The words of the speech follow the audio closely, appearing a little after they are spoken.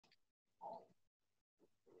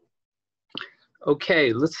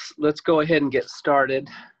Okay, let's go ahead and get started.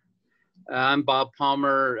 I'm Bob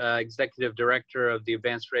Palmer, Executive Director of the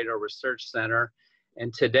Advanced Radar Research Center.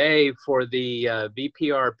 And today for the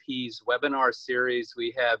VPRP's webinar series,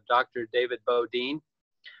 we have Dr. David Bodine.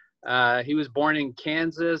 He was born in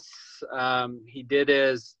Kansas. He's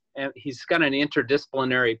got an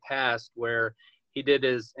interdisciplinary past where he did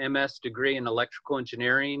his MS degree in electrical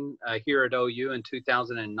engineering here at OU in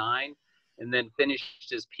 2009. And then finished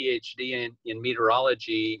his PhD in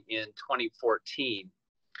meteorology in 2014.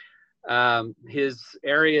 His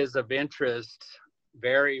areas of interest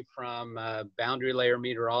vary from boundary layer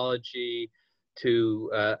meteorology to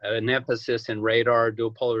an emphasis in radar, dual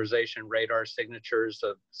polarization radar signatures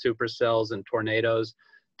of supercells and tornadoes,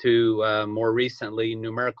 to more recently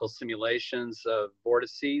numerical simulations of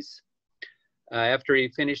vortices. After he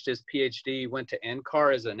finished his PhD, he went to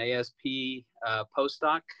NCAR as an ASP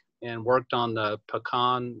postdoc and worked on the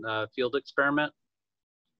Pecan field experiment.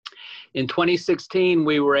 In 2016,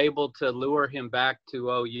 we were able to lure him back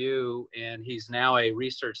to OU, and he's now a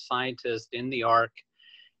research scientist in the ARRC,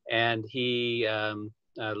 and he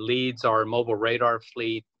leads our mobile radar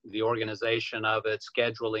fleet, the organization of it,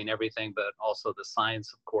 scheduling, everything, but also the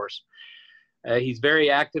science, of course. He's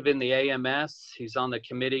very active in the AMS. He's on the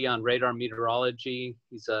Committee on Radar Meteorology.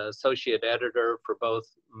 He's an associate editor for both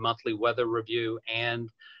Monthly Weather Review and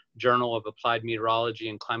Journal of Applied Meteorology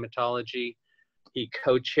and Climatology. He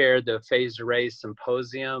co-chaired the Phased Array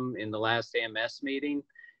Symposium in the last AMS meeting,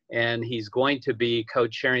 and he's going to be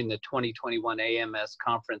co-chairing the 2021 AMS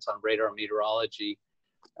Conference on Radar Meteorology.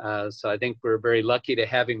 So I think we're very lucky to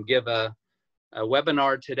have him give a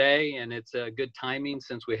webinar today, and it's a good timing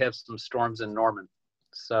since we have some storms in Norman.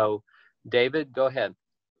 So David, go ahead.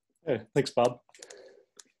 Hey, thanks, Bob.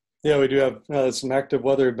 Yeah, we do have some active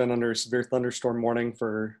weather. We've been under severe thunderstorm warning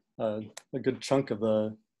for a good chunk of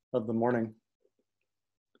the morning.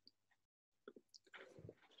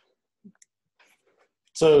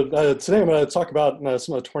 So today I'm going to talk about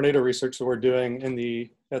some of the tornado research that we're doing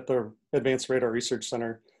at the Advanced Radar Research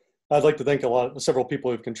Center. I'd like to thank several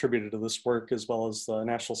people who've contributed to this work, as well as the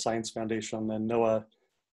National Science Foundation and NOAA,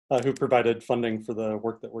 who provided funding for the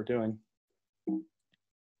work that we're doing.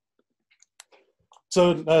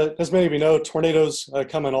 So as many of you know, tornadoes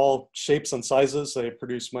come in all shapes and sizes. They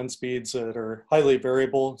produce wind speeds that are highly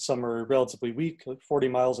variable. Some are relatively weak, like 40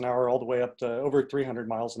 miles an hour, all the way up to over 300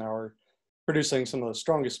 miles an hour, producing some of the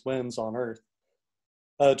strongest winds on Earth.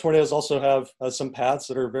 Tornadoes also have some paths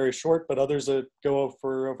that are very short, but others that go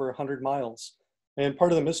for over 100 miles. And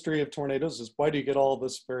part of the mystery of tornadoes is, why do you get all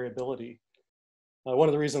this variability? One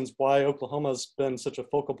of the reasons why Oklahoma has been such a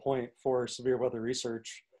focal point for severe weather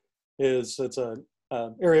research is it's an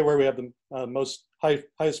area where we have the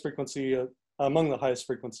highest frequency, among the highest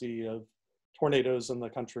frequency of tornadoes in the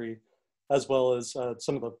country, as well as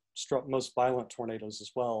some of the most violent tornadoes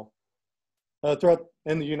as well. Throughout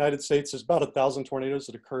in the United States, there's about 1,000 tornadoes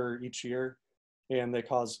that occur each year, and they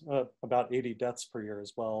cause about 80 deaths per year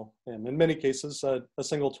as well. And in many cases, a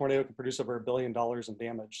single tornado can produce over $1 billion in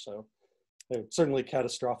damage. So they're certainly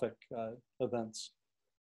catastrophic events.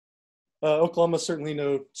 Oklahoma is certainly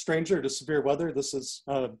no stranger to severe weather. This is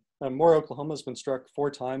Moore, Oklahoma has been struck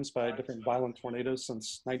 4 times by different violent tornadoes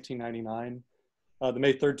since 1999. The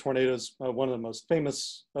May 3rd tornado is one of the most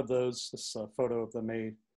famous of those. This is a photo of the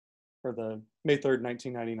May 3rd,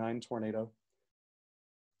 1999 tornado.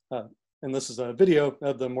 And this is a video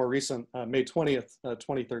of the more recent May 20th,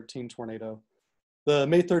 2013 tornado. The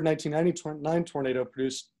May 3rd, 1999 tornado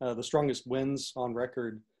produced the strongest winds on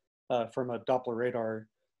record from a Doppler radar,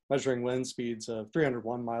 measuring wind speeds of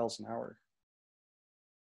 301 miles an hour.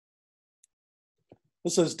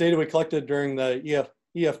 This is data we collected during the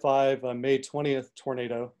EF5 May 20th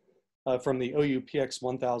tornado from the OU PX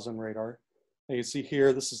 1000 radar. And you see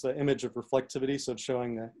here, this is the image of reflectivity, so it's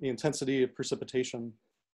showing the intensity of precipitation.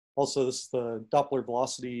 Also, this is the Doppler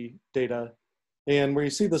velocity data. And where you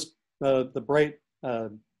see this, the bright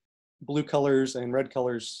blue colors and red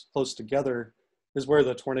colors close together is where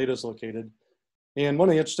the tornado is located. And one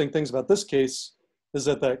of the interesting things about this case is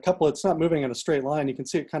that the couplet's not moving in a straight line. You can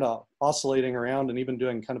see it kind of oscillating around and even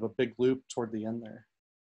doing kind of a big loop toward the end there.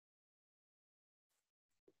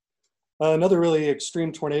 Another really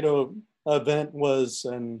extreme tornado event was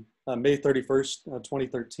in May 31st,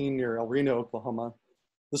 2013 near El Reno, Oklahoma.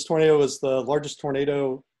 This tornado was the largest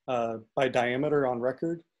tornado by diameter on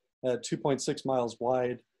record at 2.6 miles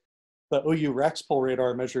wide. The OU Raxpol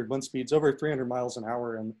radar measured wind speeds over 300 miles an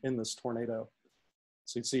hour in this tornado.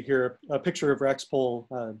 So you see here a picture of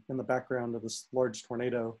Raxpol in the background of this large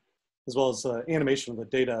tornado, as well as animation of the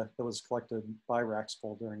data that was collected by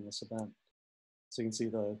Raxpol during this event. So you can see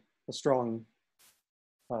the strong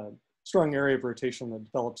strong area of rotation that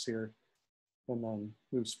develops here and then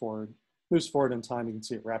moves forward. Moves forward in time, you can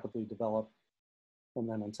see it rapidly develop and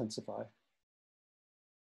then intensify.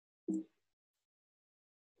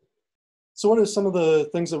 So what are some of the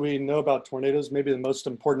things that we know about tornadoes? Maybe the most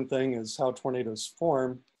important thing is how tornadoes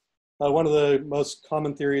form. One of the most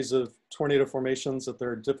common theories of tornado formations is that there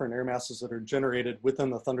are different air masses that are generated within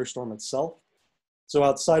the thunderstorm itself. So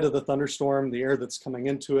outside of the thunderstorm, the air that's coming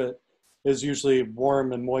into it is usually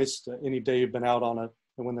warm and moist. Any day you've been out on it,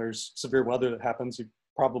 and when there's severe weather that happens, you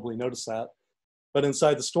probably notice that. But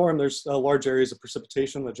inside the storm, there's large areas of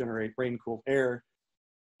precipitation that generate rain-cooled air.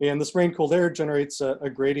 And this rain-cooled air generates a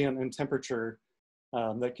gradient in temperature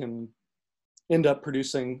that can end up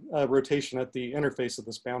producing a rotation at the interface of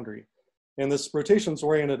this boundary. And this rotation is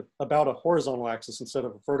oriented about a horizontal axis instead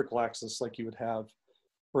of a vertical axis like you would have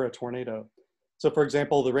for a tornado. So for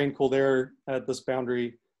example, the rain-cooled air at this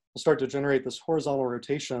boundary will start to generate this horizontal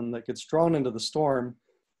rotation that gets drawn into the storm.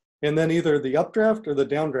 And then either the updraft or the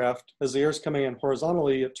downdraft, as the air is coming in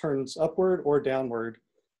horizontally, it turns upward or downward,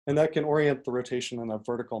 and that can orient the rotation in a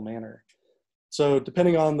vertical manner. So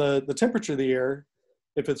depending on the temperature of the air,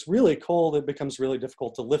 if it's really cold, it becomes really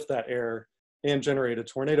difficult to lift that air and generate a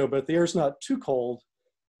tornado. But if the air is not too cold,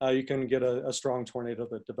 you can get a strong tornado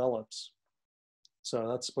that develops. So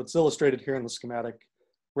that's what's illustrated here in the schematic.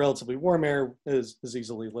 Relatively warm air is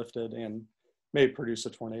easily lifted and may produce a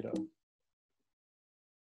tornado.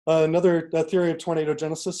 Another theory of tornado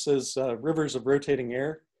genesis is rivers of rotating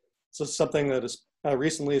air. So this is something that is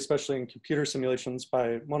recently, especially in computer simulations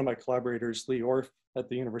by one of my collaborators, Lee Orff at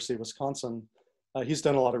the University of Wisconsin. He's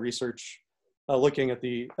done a lot of research looking at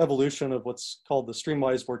the evolution of what's called the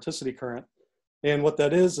streamwise vorticity current. And what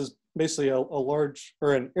that is basically a large,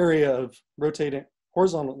 or an area of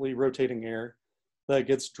horizontally rotating air that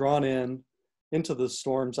gets drawn into the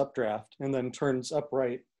storm's updraft and then turns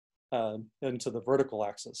upright into the vertical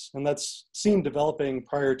axis. And that's seen developing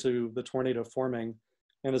prior to the tornado forming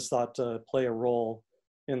and is thought to play a role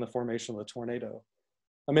in the formation of the tornado.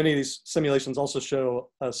 Many of these simulations also show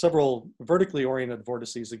several vertically oriented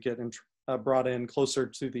vortices that get brought in closer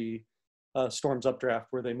to the storm's updraft,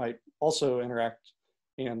 where they might also interact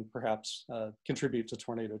and perhaps contribute to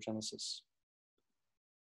tornado genesis.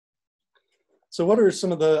 So what are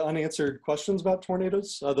some of the unanswered questions about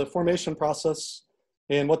tornadoes? The formation process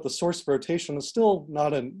and what the source of rotation is still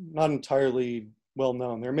not entirely well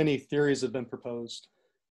known. There are many theories that have been proposed,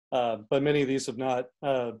 but many of these have not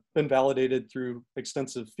been validated through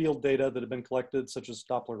extensive field data that have been collected, such as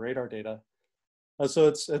Doppler radar data. So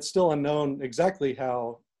it's still unknown exactly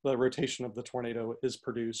how the rotation of the tornado is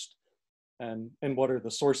produced and what are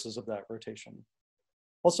the sources of that rotation.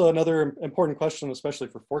 Also, another important question, especially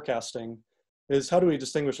for forecasting, is how do we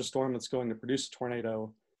distinguish a storm that's going to produce a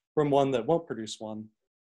tornado from one that won't produce one?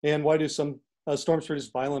 And why do some storms produce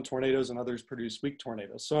violent tornadoes and others produce weak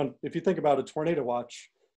tornadoes? So if you think about a tornado watch,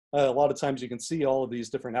 a lot of times you can see all of these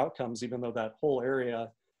different outcomes, even though that whole area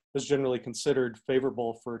is generally considered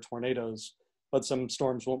favorable for tornadoes. But some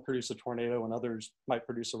storms won't produce a tornado and others might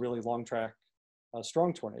produce a really long track,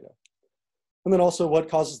 strong tornado. And then also what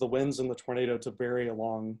causes the winds in the tornado to vary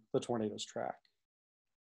along the tornado's track.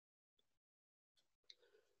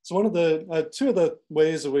 So one of the, two of the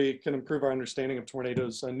ways that we can improve our understanding of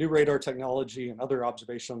tornadoes, new radar technology and other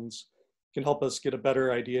observations can help us get a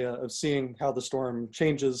better idea of seeing how the storm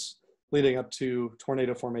changes leading up to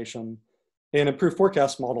tornado formation. And improved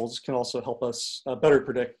forecast models can also help us better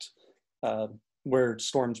predict where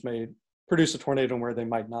storms may produce a tornado and where they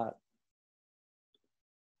might not.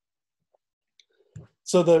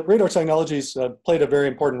 So the radar technologies played a very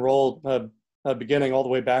important role beginning all the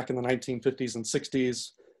way back in the 1950s and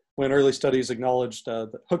 60s, when early studies acknowledged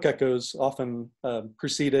that hook echoes often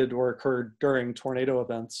preceded or occurred during tornado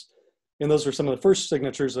events. And those were some of the first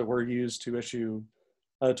signatures that were used to issue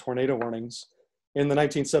tornado warnings. In the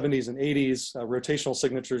 1970s and 80s, rotational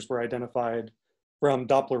signatures were identified from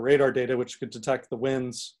Doppler radar data, which could detect the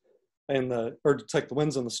winds or detect the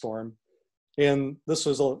winds in the storm. And this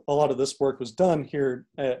was a lot of this work was done here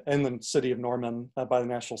in the city of Norman by the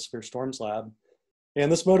National Severe Storms Lab. And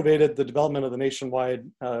this motivated the development of the nationwide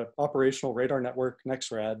operational radar network,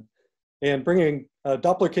 NEXRAD, and bringing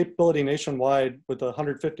Doppler capability nationwide with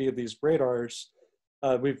 150 of these radars.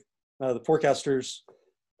 The forecasters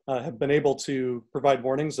have been able to provide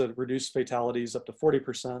warnings that reduce fatalities up to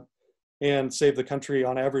 40% and save the country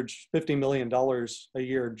on average $50 million a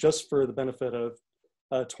year just for the benefit of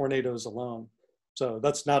tornadoes alone. So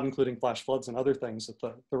that's not including flash floods and other things that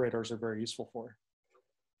the radars are very useful for.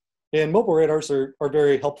 And mobile radars are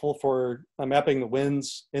very helpful for mapping the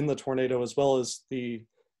winds in the tornado, as well as the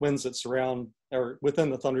winds that surround or within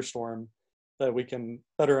the thunderstorm, that we can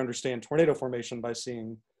better understand tornado formation by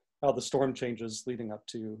seeing how the storm changes leading up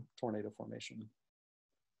to tornado formation.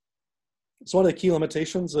 So one of the key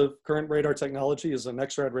limitations of current radar technology is a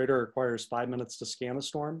NEXRAD radar requires 5 minutes to scan a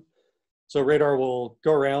storm. So radar will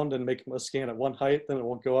go around and make a scan at one height, then it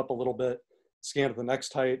will go up a little bit, scan at the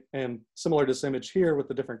next height, and similar to this image here with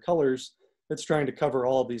the different colors, it's trying to cover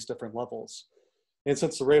all of these different levels. And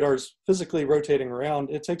since the radar is physically rotating around,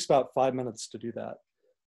 it takes about 5 minutes to do that.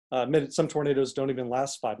 Some tornadoes don't even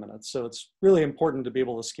last 5 minutes, so it's really important to be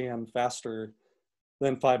able to scan faster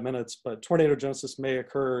than 5 minutes, but tornado genesis may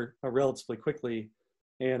occur relatively quickly,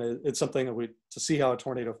 and it's something that to see how a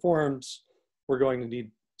tornado forms, we're going to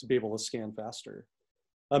need to be able to scan faster.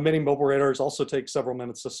 Many mobile radars also take several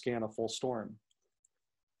minutes to scan a full storm.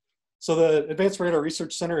 So the Advanced Radar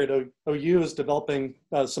Research Center at OU is developing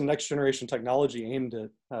some next generation technology aimed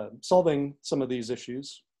at solving some of these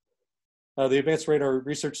issues. The Advanced Radar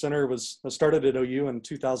Research Center was started at OU in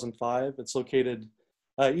 2005. It's located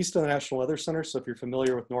east of the National Weather Center. So if you're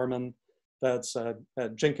familiar with Norman, that's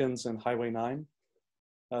at Jenkins and Highway 9.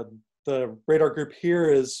 The radar group here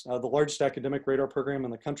is the largest academic radar program in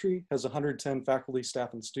the country, has 110 faculty,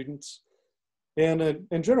 staff, and students. And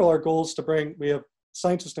in general, our goal is to we have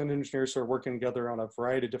scientists and engineers who are working together on a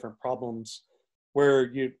variety of different problems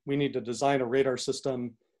where we need to design a radar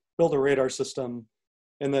system, build a radar system,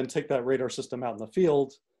 and then take that radar system out in the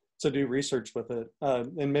field to do research with it.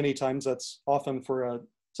 And many times that's often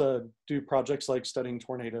to do projects like studying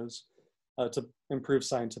tornadoes to improve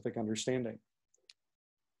scientific understanding.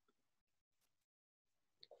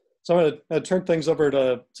 So I'm going to turn things over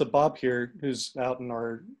to Bob here, who's out in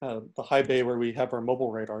the high bay where we have our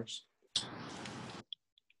mobile radars.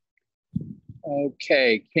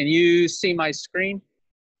 Okay, can you see my screen?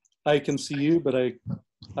 I can see you, but I can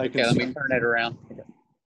okay, let me turn it around.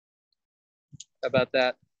 How about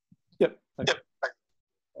that? Yep.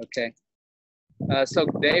 Okay. So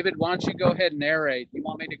David, why don't you go ahead and narrate? You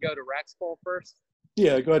want me to go to Raxpol first?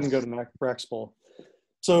 Yeah, go ahead and go to Raxpol.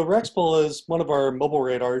 So Raxpol is one of our mobile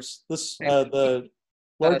radars. This the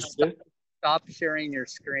large. Stop sharing your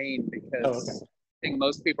screen because I think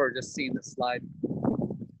most people are just seeing the slide.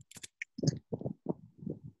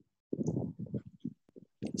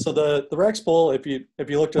 So the Raxpol, if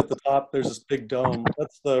you looked at the top, there's this big dome.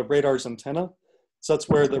 That's the radar's antenna. So that's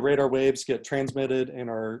where the radar waves get transmitted and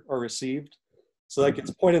are received. So that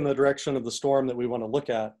gets pointed in the direction of the storm that we want to look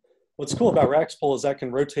at. What's cool about Raxpol is that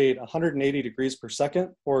can rotate 180 degrees per second,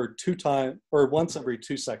 or once every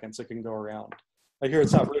 2 seconds it can go around. I hear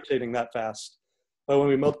it's not rotating that fast, but when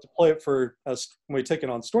we deploy it when we take it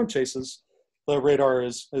on storm chases, the radar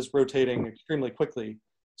is rotating extremely quickly.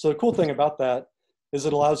 So the cool thing about that is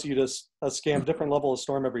it allows you to scan different level of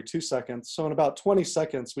storm every 2 seconds. So in about 20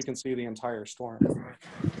 seconds, we can see the entire storm.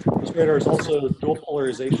 This radar is also dual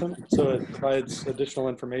polarization, so it provides additional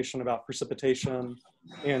information about precipitation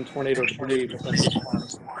and tornado tree within the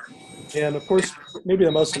storm. And of course, maybe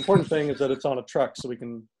the most important thing is that it's on a truck, so we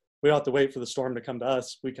don't have to wait for the storm to come to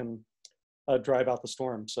us. We can drive out the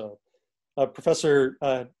storm. So Professor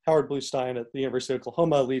Howard Bluestein at the University of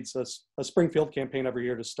Oklahoma leads a spring field campaign every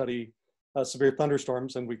year to study severe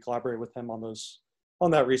thunderstorms, and we collaborate with him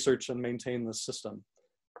on that research and maintain this system.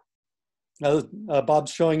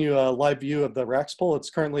 Bob's showing you a live view of the Raxpol. It's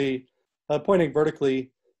currently pointing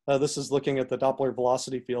vertically. This is looking at the Doppler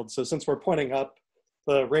velocity field. So since we're pointing up,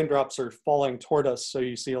 the raindrops are falling toward us. So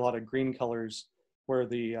you see a lot of green colors where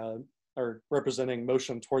are representing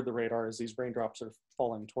motion toward the radar as these raindrops are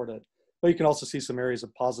falling toward it. But you can also see some areas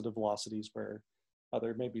of positive velocities where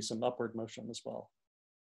there may be some upward motion as well.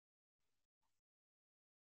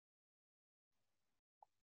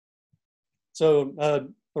 So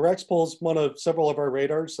the Raxpol is one of several of our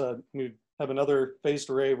radars. We have another phased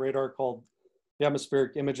array radar called the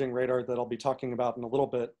atmospheric imaging radar that I'll be talking about in a little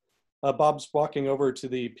bit. Bob's walking over to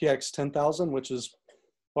the PX 10,000, which is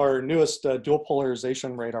our newest dual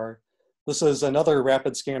polarization radar. This is another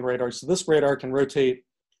rapid scan radar. So this radar can rotate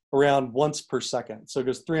around once per second. So it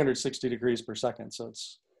goes 360 degrees per second. So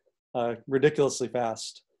it's ridiculously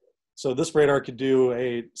fast. So this radar could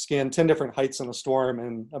scan 10 different heights in a storm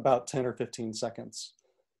in about 10 or 15 seconds.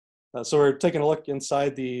 So we're taking a look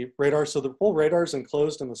inside the radar. So the whole radar is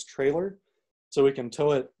enclosed in this trailer, so we can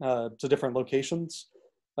tow it to different locations.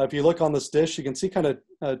 If you look on this dish, you can see kind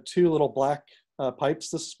of two little black pipes.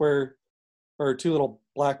 This is or two little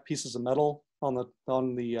black pieces of metal on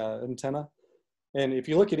the antenna. And if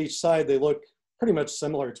you look at each side, they look pretty much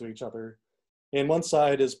similar to each other. And one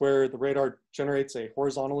side is where the radar generates a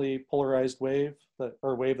horizontally polarized wave,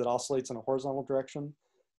 or a wave that oscillates in a horizontal direction.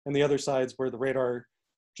 And the other side is where the radar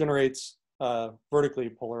generates vertically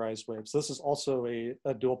polarized waves. This is also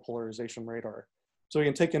a dual polarization radar. So we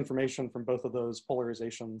can take information from both of those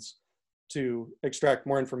polarizations to extract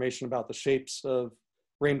more information about the shapes of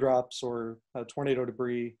raindrops or tornado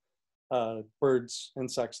debris, birds,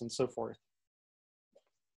 insects, and so forth.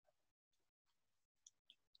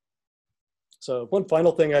 So one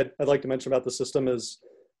final thing I'd like to mention about the system is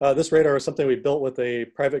this radar is something we built with a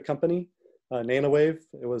private company, Nanowave.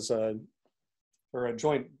 It was a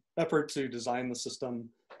joint effort to design the system,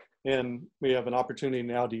 and we have an opportunity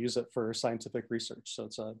now to use it for scientific research. So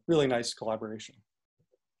it's a really nice collaboration.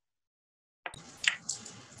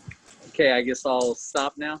 Okay, I guess I'll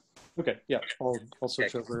stop now. Okay, yeah, I'll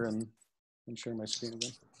switch over and share my screen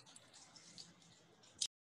again.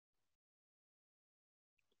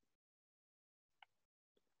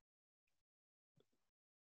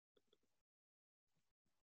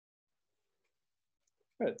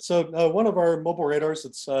 Right, so one of our mobile radars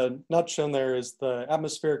that's not shown there is the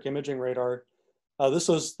atmospheric imaging radar. This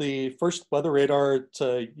was the first weather radar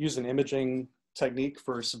to use an imaging technique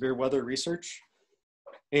for severe weather research.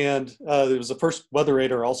 And it was the first weather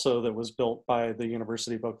radar also that was built by the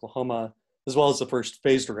University of Oklahoma, as well as the first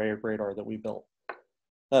phased array radar that we built.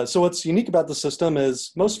 So what's unique about the system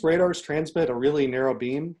is most radars transmit a really narrow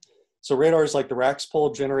beam. So radars like the RAX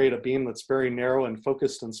pole generate a beam that's very narrow and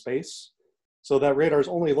focused in space. So that radar is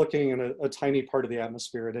only looking in a tiny part of the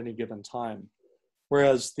atmosphere at any given time.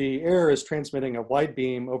 Whereas the air is transmitting a wide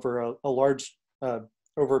beam over a large,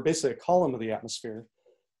 over basically a column of the atmosphere.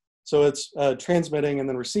 So it's transmitting and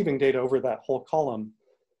then receiving data over that whole column.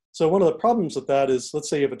 So one of the problems with that is, let's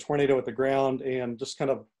say you have a tornado at the ground and just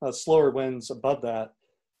kind of slower winds above that.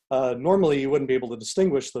 Normally you wouldn't be able to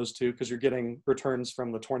distinguish those two because you're getting returns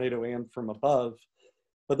from the tornado and from above.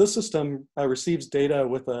 But this system receives data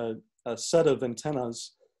with a set of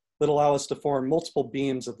antennas that allow us to form multiple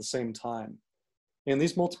beams at the same time. And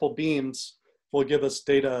these multiple beams will give us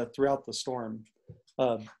data throughout the storm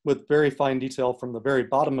with very fine detail from the very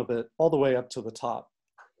bottom of it all the way up to the top.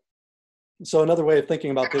 So another way of thinking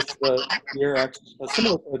about this, the ARRC acts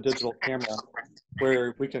similar to a digital camera,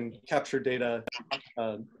 where we can capture data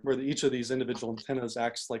where each of these individual antennas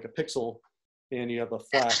acts like a pixel, and you have a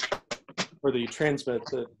flash where the transmit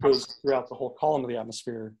that goes throughout the whole column of the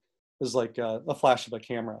atmosphere is like a flash of a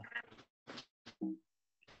camera.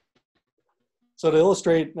 So to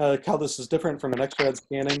illustrate how this is different from an NEXRAD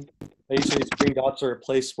scanning, each of these green dots are a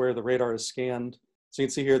place where the radar is scanned. So you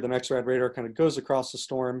can see here the NEXRAD radar kind of goes across the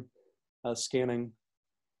storm, scanning,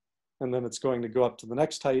 and then it's going to go up to the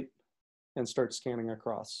next height and start scanning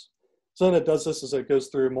across. So then it does this as it goes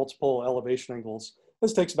through multiple elevation angles.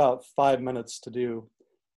 This takes about 5 minutes to do.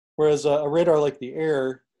 Whereas a radar like the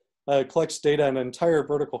ARRC collects data in an entire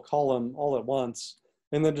vertical column all at once,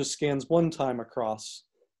 and then just scans one time across.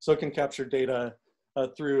 So it can capture data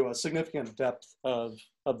through a significant depth of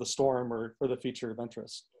the storm or the feature of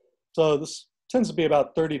interest. So this tends to be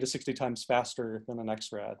about 30 to 60 times faster than an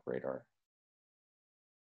NEXRAD radar.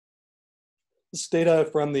 This is data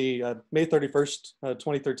from the May 31st,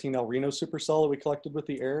 2013 El Reno supercell that we collected with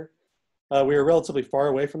the ARRC. We were relatively far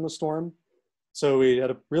away from the storm, so we had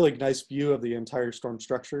a really nice view of the entire storm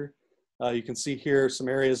structure. You can see here some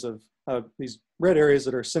areas of these red areas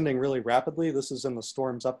that are ascending really rapidly. This is in the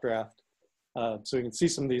storm's updraft. So you can see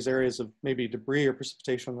some of these areas of maybe debris or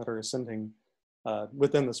precipitation that are ascending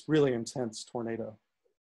within this really intense tornado.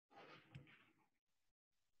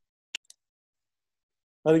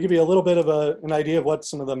 To give you a little bit of an idea of what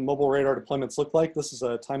some of the mobile radar deployments look like, this is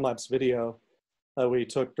a time-lapse video we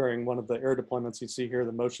took during one of the air deployments. You see here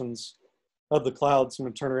the motions of the clouds. I'm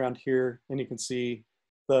going to turn around here and you can see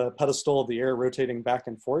the pedestal of the air rotating back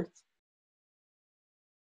and forth.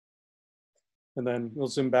 And then we'll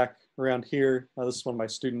zoom back around here. This is one of my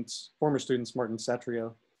students, former students, Martin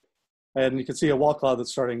Satrio. And you can see a wall cloud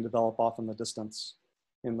that's starting to develop off in the distance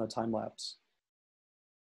in the time lapse.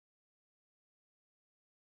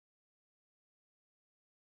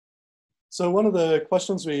 So one of the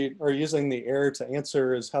questions we are using the ARRC to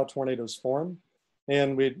answer is how tornadoes form.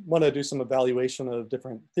 And we want to do some evaluation of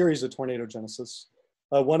different theories of tornado genesis.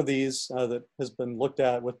 One of these that has been looked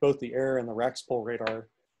at with both the ARRC and the RAX pole radar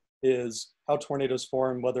is how tornadoes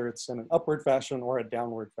form, whether it's in an upward fashion or a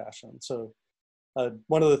downward fashion. So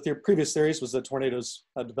one of the previous theories was that tornadoes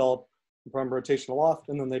develop from rotational aloft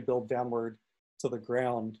and then they build downward to the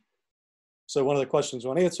ground. So one of the questions we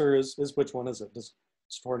want to answer is which one is it? Does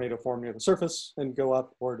a tornado form near the surface and go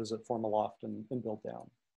up, or does it form aloft and build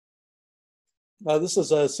down? This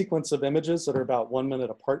is a sequence of images that are about 1 minute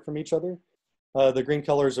apart from each other. The green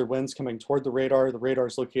colors are winds coming toward the radar. The radar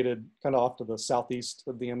is located kind of off to the southeast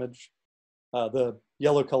of the image. The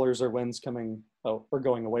yellow colors are winds coming or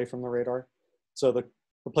going away from the radar. So the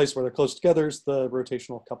place where they're close together is the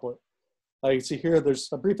rotational couplet. You can see here, there's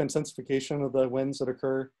a brief intensification of the winds that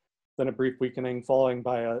occur, then a brief weakening, following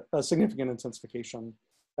by a significant intensification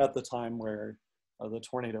at the time where the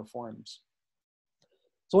tornado forms.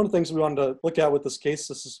 So one of the things we wanted to look at with this case,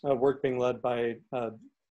 this is work being led by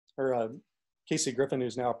Casey Griffin,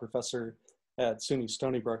 who's now a professor at SUNY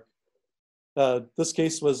Stony Brook. This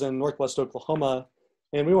case was in Northwest Oklahoma,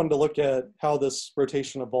 and we wanted to look at how this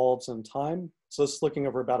rotation evolves in time. So this is looking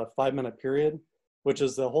over about a 5-minute period, which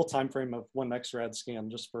is the whole time frame of one NEXRAD scan,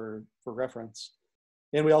 just for reference.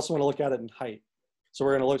 And we also want to look at it in height. So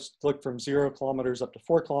we're going to look from 0 kilometers up to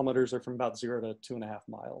 4 kilometers, or from about 0 to 2.5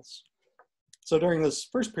 miles. So during this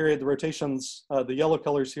first period, the rotations, the yellow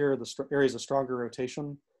colors here are the areas of stronger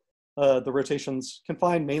rotation. The rotations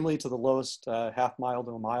confined mainly to the lowest half mile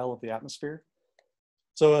to a mile of the atmosphere.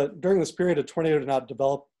 So during this period, a tornado did not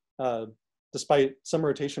develop, despite some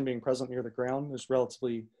rotation being present near the ground. There's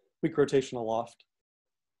relatively weak rotation aloft.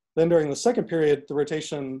 Then during the second period, the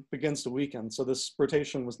rotation begins to weaken. So this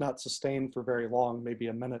rotation was not sustained for very long, maybe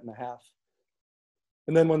a minute and a half.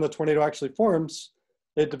 And then when the tornado actually forms,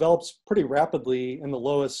 it develops pretty rapidly in the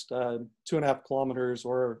lowest 2.5 kilometers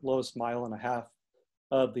or lowest 1.5 miles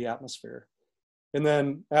of the atmosphere. And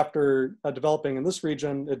then after developing in this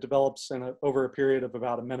region, it develops over a period of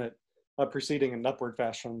about a minute, proceeding in upward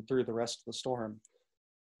fashion through the rest of the storm.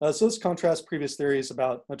 So this contrasts previous theories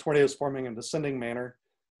about tornadoes forming in a descending manner.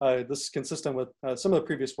 This is consistent with some of the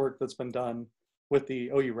previous work that's been done with the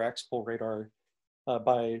OU Raxpol radar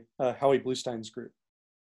by Howie Bluestein's group.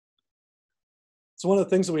 So one of the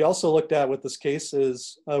things that we also looked at with this case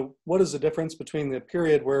is what is the difference between the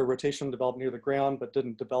period where rotation developed near the ground but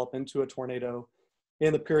didn't develop into a tornado,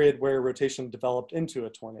 and the period where rotation developed into a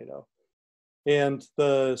tornado. And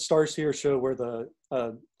the stars here show where the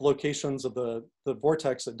locations of the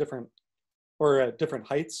vortex at different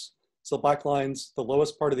heights. So the black line's the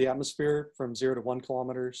lowest part of the atmosphere from 0 to 1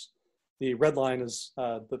 kilometers. The red line is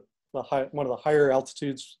one of the higher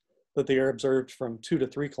altitudes that the air observed from 2 to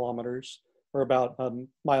 3 kilometers, or about 1.5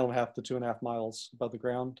 miles to 2.5 miles above the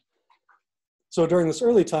ground. So during this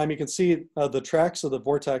early time, you can see the tracks of the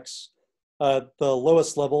vortex. The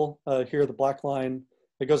lowest level here, the black line,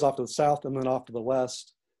 it goes off to the south and then off to the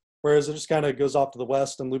west, whereas it just kind of goes off to the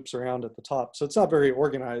west and loops around at the top. So it's not very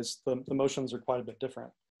organized. The motions are quite a bit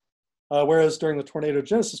different. Whereas during the tornado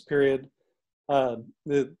genesis period,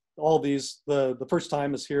 the first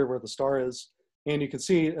time is here where the star is. And you can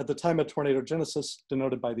see at the time of tornado genesis,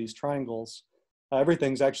 denoted by these triangles,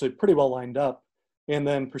 everything's actually pretty well lined up, and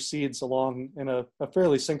then proceeds along in a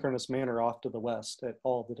fairly synchronous manner off to the west at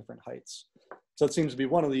all the different heights. So it seems to be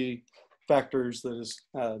one of the factors that is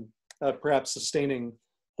perhaps sustaining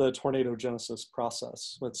the tornado genesis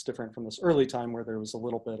process. That's different from this early time where there was a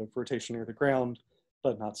little bit of rotation near the ground,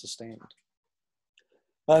 but not sustained.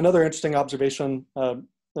 Another interesting observation that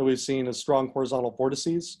we've seen is strong horizontal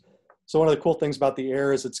vortices. So one of the cool things about the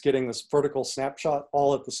air is it's getting this vertical snapshot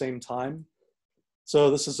all at the same time. So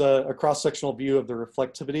this is a cross-sectional view of the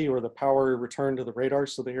reflectivity or the power returned to the radar.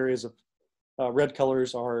 So the areas of red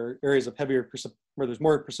colors are areas of heavier, where there's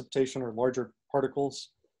more precipitation or larger particles.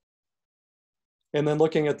 And then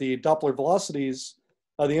looking at the Doppler velocities,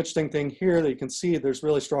 the interesting thing here that you can see, there's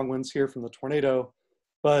really strong winds here from the tornado,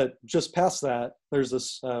 but just past that, there's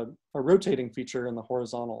this a rotating feature in the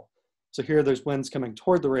horizontal. So here there's winds coming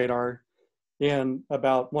toward the radar, and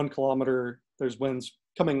about 1 kilometer, there's winds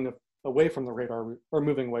coming away from the radar or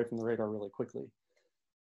moving away from the radar really quickly.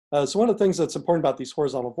 So one of the things that's important about these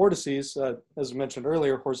horizontal vortices, as I mentioned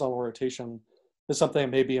earlier, horizontal rotation is something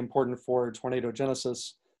that may be important for tornado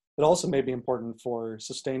genesis. It also may be important for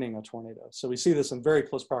sustaining a tornado. So we see this in very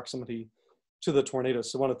close proximity to the tornado.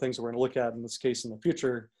 So one of the things that we're going to look at in this case in the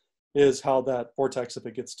future is how that vortex, if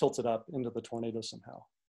it gets tilted up into the tornado somehow.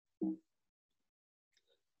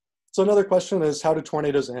 So another question is, how do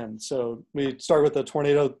tornadoes end? So we start with the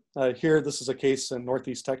tornado here. This is a case in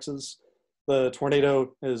Northeast Texas. The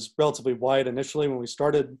tornado is relatively wide initially. When we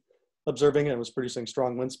started observing it, it was producing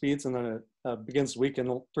strong wind speeds, and then it begins to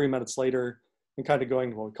weaken 3 minutes later and kind of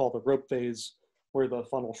going to what we call the rope phase, where the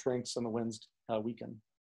funnel shrinks and the winds weaken.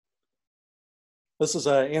 This is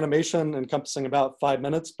an animation encompassing about 5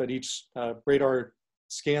 minutes, but each radar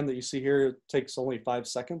scan that you see here takes only 5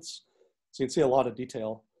 seconds. So you can see a lot of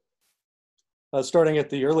detail. Starting at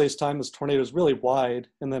the earliest time, this tornado is really wide,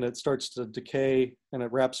 and then it starts to decay and it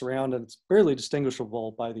wraps around, and it's barely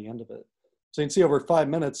distinguishable by the end of it. So you can see over 5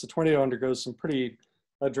 minutes, the tornado undergoes some pretty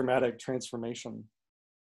dramatic transformation.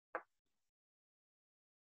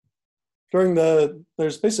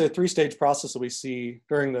 there's basically a three-stage process that we see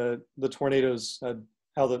during the tornadoes,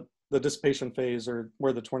 how the dissipation phase or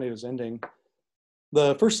where the tornado is ending.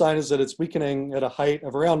 The first sign is that it's weakening at a height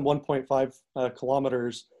of around 1.5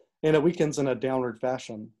 kilometers, and it weakens in a downward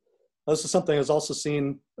fashion. This is something that's also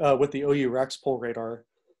seen with the OU Rex pole radar.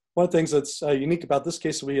 One of the things that's unique about this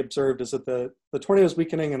case that we observed is that the tornado is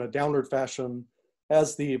weakening in a downward fashion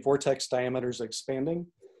as the vortex diameter is expanding.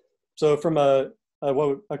 So from a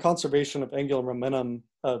conservation of angular momentum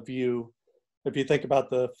view, if you think about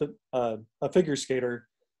a figure skater,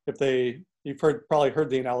 you've probably heard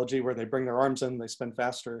the analogy where they bring their arms in, they spin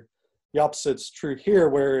faster. The opposite's true here,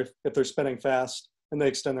 where if they're spinning fast and they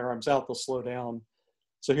extend their arms out, they'll slow down.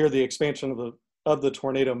 So here, the expansion of the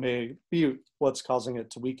tornado may be what's causing it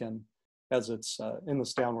to weaken as it's in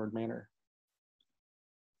this downward manner.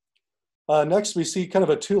 Next, we see kind of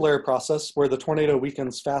a two-layer process where the tornado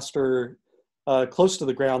weakens faster close to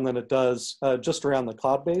the ground than it does just around the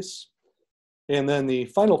cloud base. And then the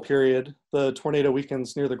final period, the tornado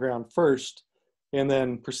weakens near the ground first and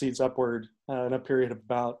then proceeds upward in a period of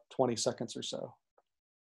about 20 seconds or so.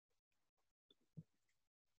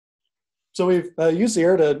 So we've used the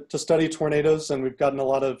air to study tornadoes, and we've gotten a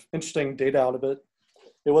lot of interesting data out of it.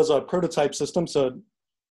 It was a prototype system, so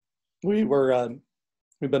we've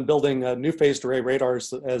been building new phased array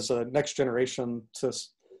radars as a next generation to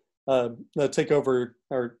take over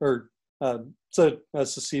or to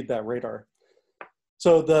succeed that radar.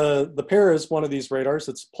 So the PAIR is one of these radars.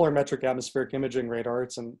 It's polarimetric atmospheric imaging radar.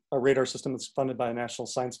 It's a radar system that's funded by the National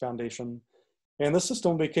Science Foundation. And this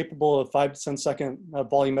system will be capable of 5 to 10 second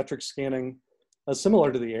volumetric scanning,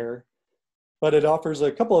 similar to the air, but it offers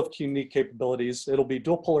a couple of unique capabilities. It'll be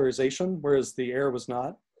dual polarization, whereas the air was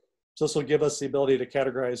not. So this will give us the ability to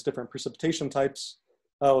categorize different precipitation types.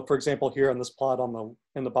 For example, here on this plot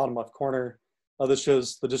in the bottom left corner, this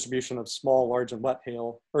shows the distribution of small, large, and wet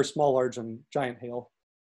hail, or small, large, and giant hail.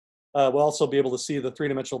 We'll also be able to see the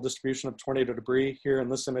three-dimensional distribution of tornado debris here in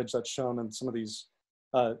this image that's shown in some of these,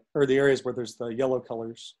 or the areas where there's the yellow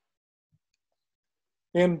colors.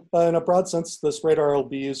 And in a broad sense, this radar will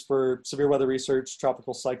be used for severe weather research,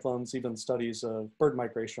 tropical cyclones, even studies of bird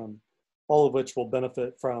migration, all of which will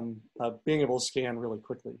benefit from being able to scan really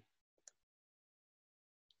quickly.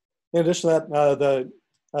 In addition to that,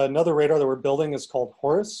 another radar that we're building is called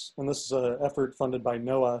HORUS, and this is an effort funded by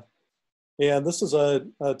NOAA. And this is a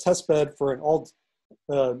test bed for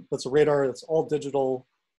that's a radar that's an all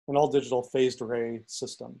digital phased array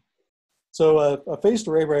system. So a phased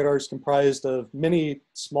array radar is comprised of many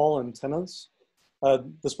small antennas.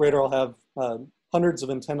 This radar will have hundreds of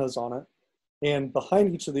antennas on it. And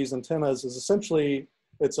behind each of these antennas is essentially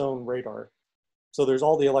its own radar. So there's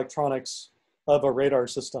all the electronics of a radar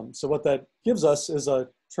system. So what that gives us is a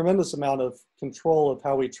tremendous amount of control of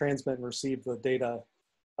how we transmit and receive the data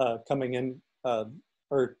coming in,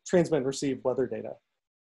 or transmit and receive weather data.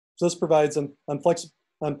 So this provides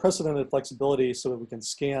unprecedented flexibility so that we can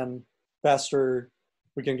scan faster,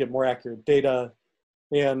 we can get more accurate data.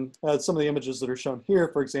 And some of the images that are shown here,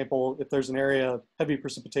 for example, if there's an area of heavy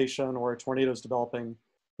precipitation or a tornado is developing,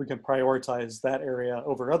 we can prioritize that area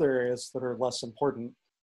over other areas that are less important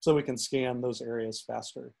so we can scan those areas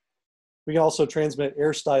faster. We can also transmit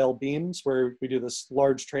air-style beams where we do this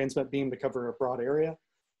large transmit beam to cover a broad area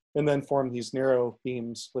and then form these narrow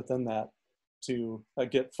beams within that to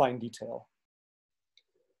get fine detail.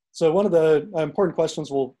 So one of the important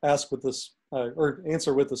questions we'll ask with this, or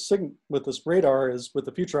answer with this radar is, with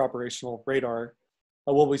the future operational radar,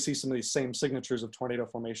 will we see some of these same signatures of tornado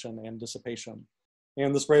formation and dissipation?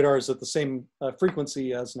 And this radar is at the same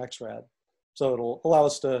frequency as NEXRAD. So it'll allow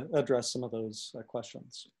us to address some of those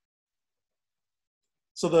questions.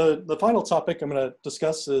 So the final topic I'm going to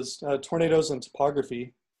discuss is tornadoes and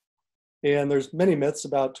topography. And there's many myths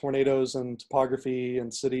about tornadoes and topography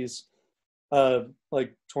and cities.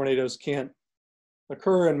 Like tornadoes can't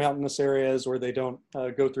occur in mountainous areas, or they don't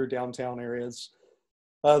go through downtown areas.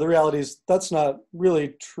 The reality is that's not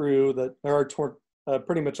really true, that there are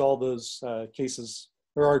pretty much all those cases.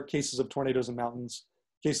 There are cases of tornadoes in mountains,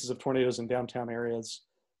 cases of tornadoes in downtown areas.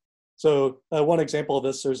 So one example of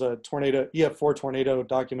this, there's a tornado, EF4 tornado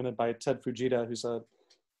documented by Ted Fujita, who's a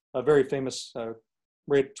very famous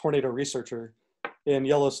tornado researcher in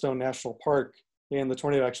Yellowstone National Park. And the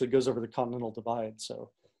tornado actually goes over the Continental Divide. So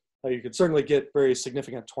you could certainly get very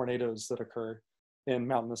significant tornadoes that occur in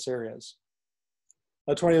mountainous areas.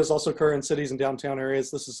 Tornadoes also occur in cities and downtown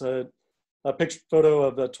areas. This is a picture photo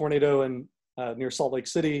of a tornado in near Salt Lake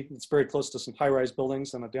City. It's very close to some high-rise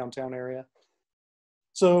buildings in a downtown area.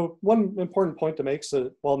 So one important point to make is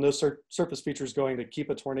that while no surface feature is going to keep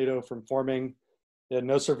a tornado from forming,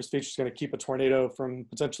 no surface feature is going to keep a tornado from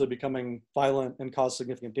potentially becoming violent and cause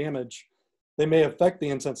significant damage, they may affect the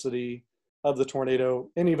intensity of the tornado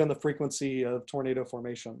and even the frequency of tornado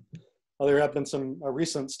formation. There have been some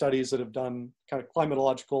recent studies that have done kind of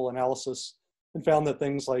climatological analysis and found that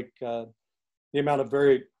things like the amount of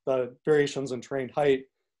variations in terrain height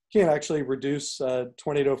can actually reduce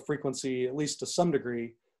tornado frequency, at least to some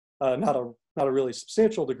degree, not a really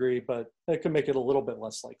substantial degree, but it can make it a little bit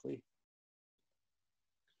less likely.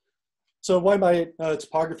 So why might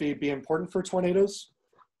topography be important for tornadoes?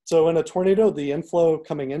 So in a tornado, the inflow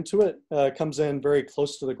coming into it comes in very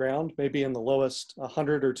close to the ground, maybe in the lowest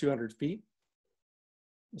 100 or 200 feet.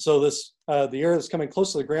 So this, the air that's coming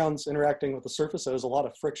close to the ground is interacting with the surface. There's a lot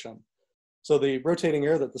of friction. So the rotating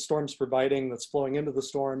air that the storm's providing that's flowing into the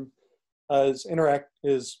storm is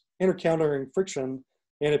encountering friction.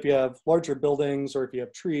 And if you have larger buildings or if you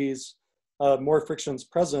have trees, more friction's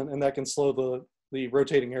present, and that can slow the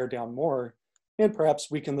rotating air down more and perhaps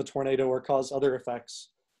weaken the tornado or cause other effects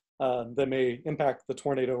that may impact the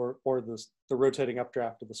tornado or the rotating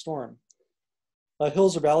updraft of the storm.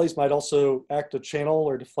 Hills or valleys might also act to channel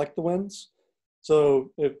or deflect the winds.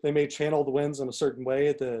 So if they may channel the winds in a certain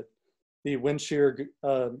way that the wind shear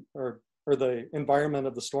or the environment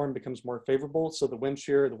of the storm becomes more favorable. So the wind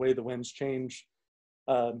shear, the way the winds change,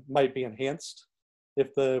 might be enhanced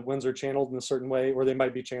if the winds are channeled in a certain way, or they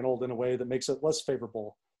might be channeled in a way that makes it less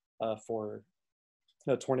favorable for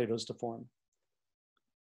tornadoes to form.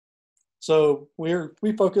 So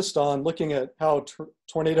we focused on looking at how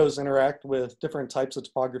tornadoes interact with different types of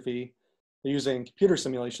topography using computer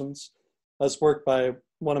simulations. That's work by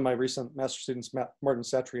one of my recent master students, Martin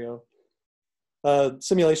Satrio.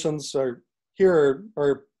 Simulations are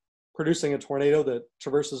producing a tornado that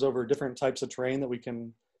traverses over different types of terrain that we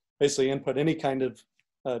can basically input any kind of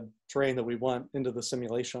terrain that we want into the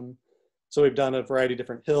simulation. So we've done a variety of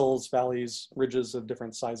different hills, valleys, ridges of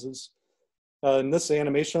different sizes. In this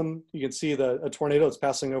animation, you can see that a tornado is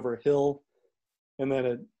passing over a hill, and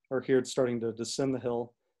then here it's starting to descend the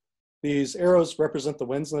hill. These arrows represent the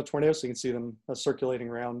winds in the tornado, so you can see them circulating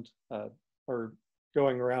around or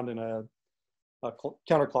going around in a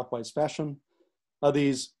counterclockwise fashion.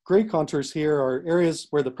 These gray contours here are areas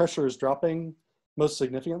where the pressure is dropping most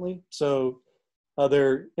significantly. So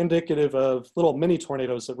they're indicative of little mini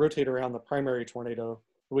tornadoes that rotate around the primary tornado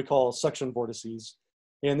that we call suction vortices.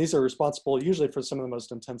 And these are responsible usually for some of the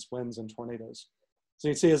most intense winds in tornadoes. So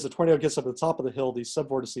you can see as the tornado gets up to the top of the hill, these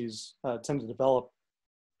subvortices tend to develop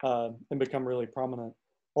and become really prominent.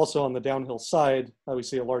 Also on the downhill side, we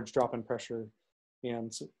see a large drop in pressure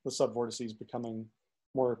and the subvortices becoming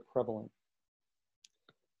more prevalent.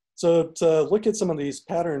 So to look at some of these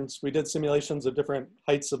patterns, we did simulations of different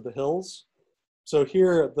heights of the hills. So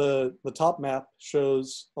here, the top map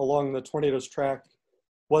shows along the tornado's track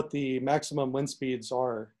what the maximum wind speeds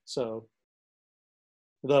are. So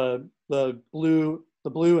the blue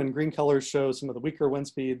and green colors show some of the weaker wind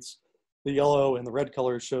speeds. The yellow and the red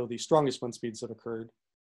colors show the strongest wind speeds that occurred.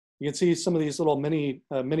 You can see some of these little mini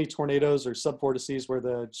tornadoes or subvortices where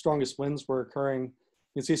the strongest winds were occurring.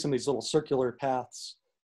 You can see some of these little circular paths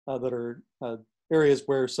that are areas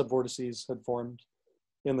where subvortices had formed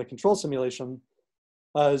in the control simulation.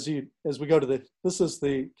 As we go to this is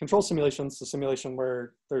the control simulation. It's the simulation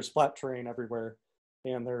where there's flat terrain everywhere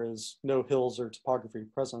and there is no hills or topography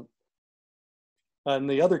present. In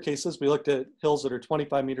the other cases, we looked at hills that are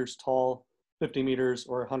 25 meters tall, 50 meters,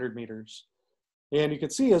 or 100 meters. And you can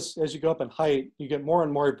see as you go up in height, you get more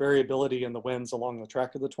and more variability in the winds along the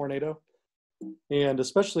track of the tornado. And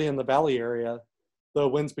especially in the valley area, the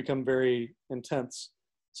winds become very intense.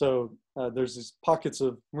 So there's these pockets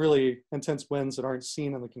of really intense winds that aren't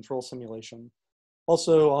seen in the control simulation.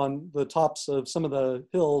 Also on the tops of some of the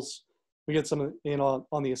hills, we get some,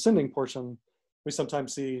 on the ascending portion, we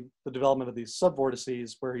sometimes see the development of these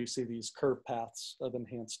subvortices where you see these curved paths of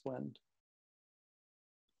enhanced wind.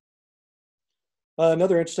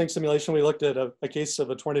 Another interesting simulation, we looked at a case of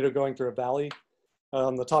a tornado going through a valley.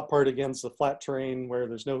 On the top part, again, is the flat terrain where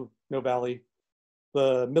there's no valley.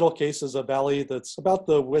 The middle case is a valley that's about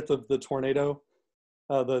the width of the tornado.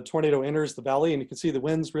 The tornado enters the valley and you can see the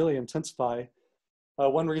winds really intensify.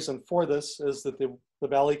 One reason for this is that the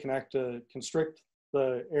valley can act to constrict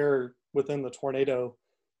the air within the tornado,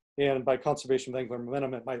 and by conservation of angular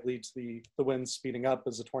momentum, it might lead to the winds speeding up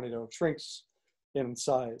as the tornado shrinks in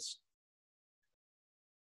size.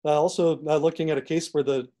 Also, looking at a case where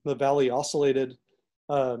the valley oscillated,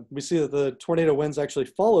 we see that the tornado winds actually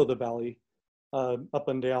follow the valley up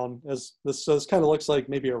and down. So this kind of looks like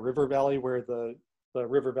maybe a river valley where the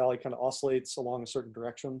river valley kind of oscillates along a certain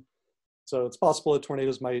direction. So it's possible that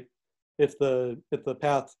tornadoes might if the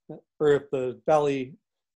path or if the valley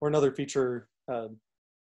or another feature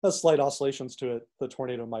has slight oscillations to it, the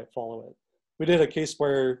tornado might follow it. We did a case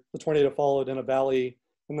where the tornado followed in a valley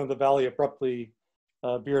and then the valley abruptly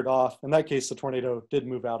veered off. In that case, the tornado did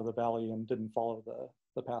move out of the valley and didn't follow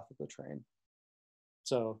the path of the train.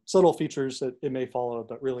 So subtle features it may follow,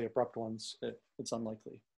 but really abrupt ones, it's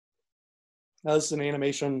unlikely. Now, this is an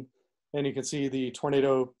animation, and you can see the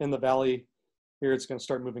tornado in the valley. Here it's going to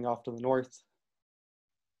start moving off to the north.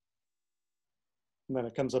 And then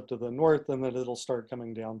it comes up to the north, and then it'll start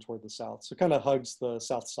coming down toward the south. So it kind of hugs the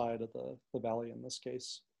south side of the valley in this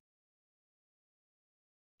case.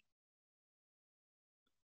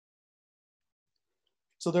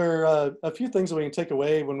 So there are a few things that we can take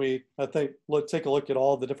away when we take a look at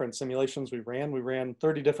all the different simulations we ran. We ran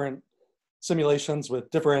 30 different simulations with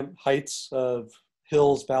different heights of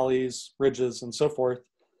hills, valleys, ridges, and so forth.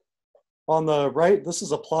 On the right, this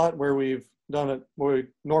is a plot where we've done it, where we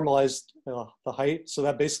normalized the height. So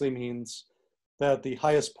that basically means that the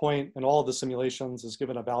highest point in all of the simulations is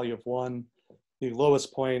given a value of 1. The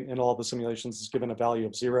lowest point in all of the simulations is given a value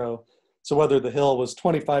of 0. So whether the hill was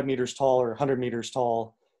 25 meters tall or 100 meters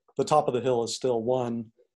tall, the top of the hill is still 1,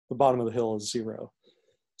 the bottom of the hill is 0.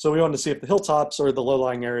 So we wanted to see if the hilltops or the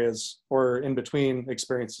low-lying areas or in between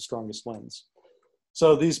experience the strongest winds.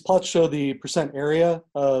 So these plots show the percent area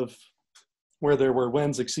of where there were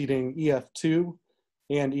winds exceeding EF2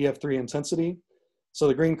 and EF3 intensity. So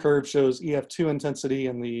the green curve shows EF2 intensity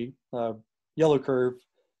and the yellow curve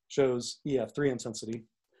shows EF3 intensity.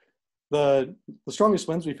 The strongest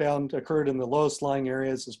winds we found occurred in the lowest lying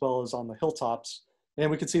areas as well as on the hilltops.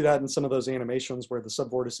 And we could see that in some of those animations where the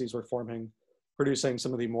subvortices were forming, producing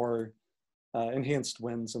some of the more enhanced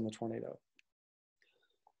winds in the tornado.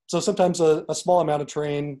 So sometimes a small amount of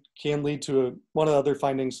terrain can lead to, one of the other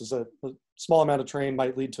findings is that a small amount of terrain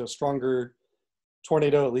might lead to a stronger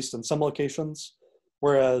tornado, at least in some locations,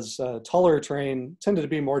 whereas taller terrain tended to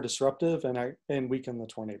be more disruptive and weaken the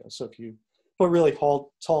tornado. So if you put really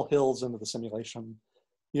tall hills into the simulation,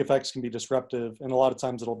 the effects can be disruptive, and a lot of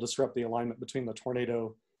times it'll disrupt the alignment between the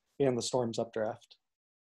tornado and the storm's updraft.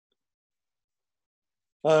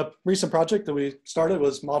 A recent project that we started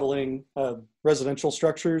was modeling residential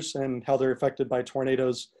structures and how they're affected by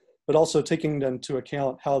tornadoes, but also taking into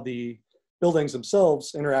account how the buildings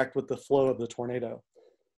themselves interact with the flow of the tornado.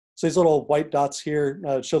 So these little white dots here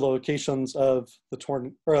show the locations of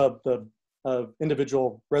the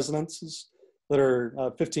individual residences that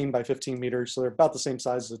are 15 by 15 meters. So they're about the same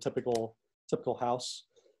size as a typical house.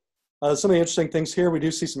 Some of the interesting things here, we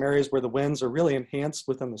do see some areas where the winds are really enhanced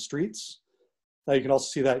within the streets. You can also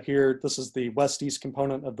see that here. This is the west-east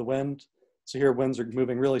component of the wind. So here winds are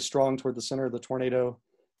moving really strong toward the center of the tornado.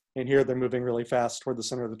 And here they're moving really fast toward the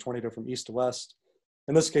center of the tornado from east to west.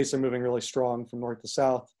 In this case, they're moving really strong from north to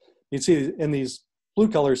south. You can see in these blue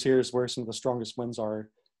colors here is where some of the strongest winds are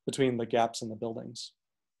between the gaps in the buildings.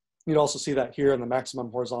 You'd also see that here in the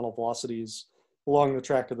maximum horizontal velocities along the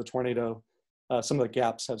track of the tornado. Some of the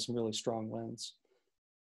gaps have some really strong winds.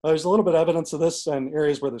 There's a little bit of evidence of this in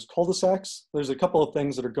areas where there's cul-de-sacs. There's a couple of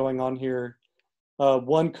things that are going on here.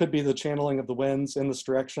 One could be the channeling of the winds in this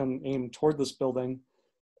direction aimed toward this building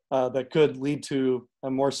that could lead to a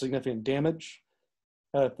more significant damage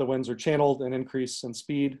if the winds are channeled and increase in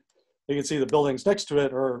speed. You can see the buildings next to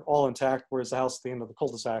it are all intact, whereas the house at the end of the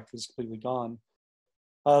cul-de-sac is completely gone.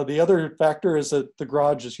 The other factor is that the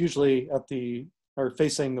garage is usually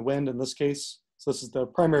facing the wind in this case. So this is the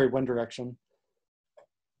primary wind direction.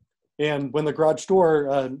 And when the garage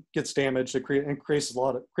door gets damaged, it creates a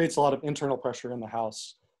lot of internal pressure in the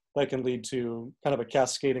house that can lead to kind of a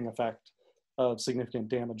cascading effect of significant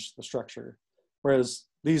damage to the structure. Whereas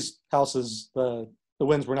these houses, the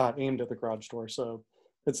winds were not aimed at the garage door, so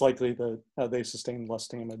it's likely that they sustained less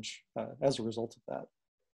damage as a result of that.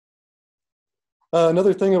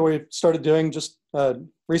 Another thing that we started doing just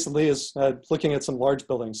recently is looking at some large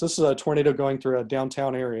buildings. This is a tornado going through a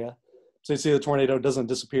downtown area. So you see the tornado doesn't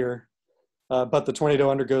disappear, but the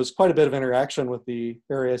tornado undergoes quite a bit of interaction with the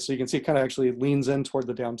area. So you can see it kind of actually leans in toward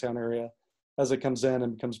the downtown area as it comes in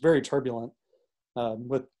and becomes very turbulent.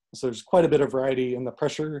 So there's quite a bit of variety in the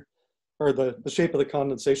pressure or the shape of the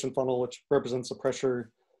condensation funnel, which represents the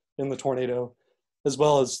pressure in the tornado, as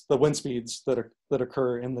well as the wind speeds that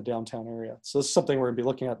occur in the downtown area. So this is something we're gonna be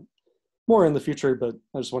looking at more in the future, but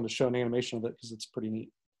I just wanted to show an animation of it because it's pretty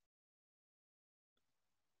neat.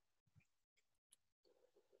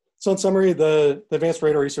 So in summary, the Advanced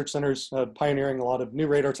Radar Research Center is pioneering a lot of new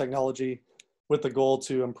radar technology with the goal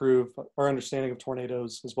to improve our understanding of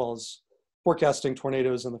tornadoes, as well as forecasting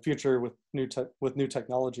tornadoes in the future with new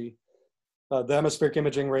technology. The atmospheric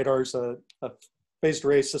imaging radar is a phased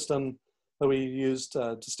array system that we used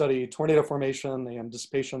to study tornado formation and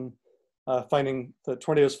dissipation, finding that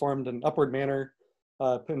tornadoes formed in an upward manner,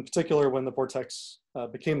 in particular when the vortex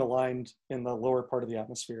became aligned in the lower part of the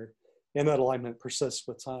atmosphere, and that alignment persists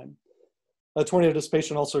with time. Tornado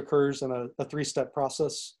dissipation also occurs in a three-step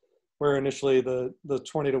process, where initially the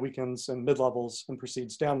tornado weakens in mid-levels and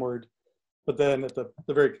proceeds downward, but then at the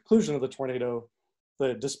very conclusion of the tornado,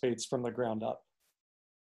 it dissipates from the ground up.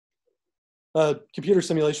 Computer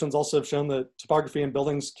simulations also have shown that topography in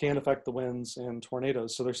buildings can affect the winds and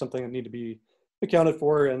tornadoes, so there's something that need to be accounted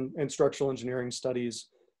for in structural engineering studies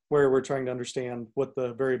where we're trying to understand what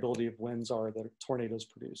the variability of winds are that tornadoes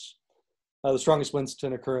produce. The strongest winds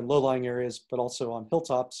tend to occur in low-lying areas, but also on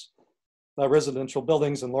hilltops. Residential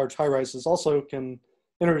buildings and large high-rises also can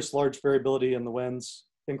introduce large variability in the winds,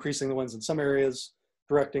 increasing the winds in some areas,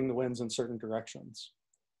 directing the winds in certain directions.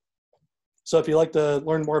 So if you'd like to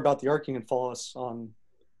learn more about the ARRC, you can follow us on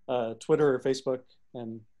Twitter or Facebook,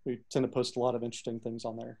 and we tend to post a lot of interesting things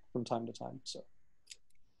on there from time to time. So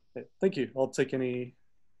okay, thank you. I'll take any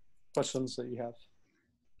questions that you have.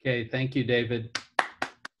 Okay, thank you, David.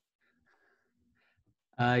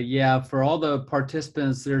 Yeah, for all the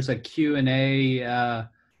participants, there's a Q&A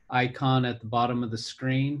icon at the bottom of the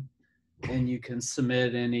screen, and you can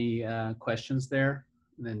submit any questions there.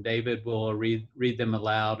 And then David will read them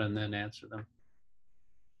aloud and then answer them.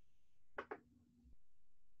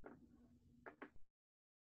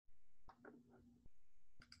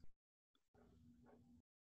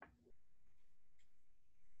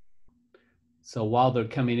 So while they're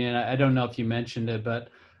coming in, I don't know if you mentioned it, but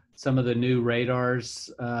some of the new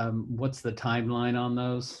radars, what's the timeline on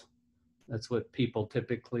those? That's what people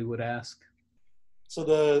typically would ask. So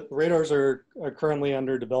the radars are currently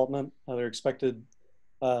under development. They're expected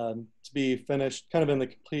to be finished kind of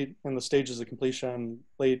in the stages of completion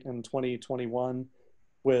late in 2021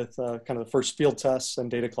 with kind of the first field tests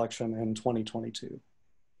and data collection in 2022.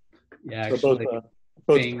 Yeah, so actually,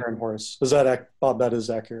 both PAIR and HORUS. Is that, Bob, that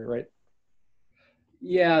is accurate, right?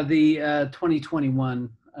 Yeah, the 2021,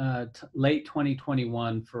 late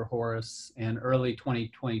 2021 for HORUS and early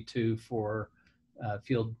 2022 for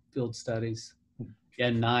field studies.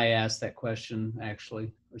 And Nye asked that question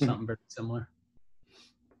actually, or something very similar.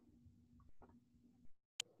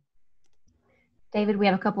 David, we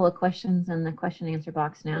have a couple of questions in the question and answer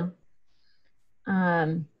box now.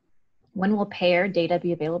 When will PAIR data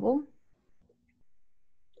be available?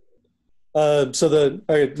 So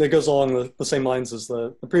that goes along the same lines as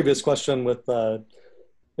the previous question with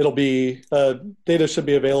it'll be, data should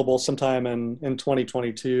be available sometime in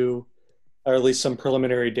 2022, or at least some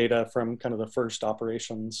preliminary data from kind of the first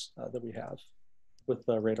operations that we have with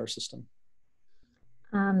the radar system.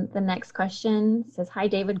 The next question says, hi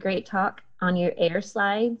David, great talk. On your air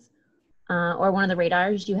slides or one of the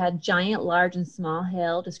radars, you had giant, large, and small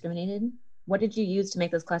hail discriminated. What did you use to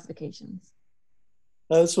make those classifications?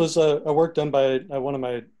 This was a work done by one of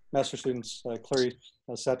my master students, Clary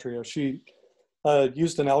Satrio. She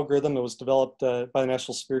used an algorithm that was developed by the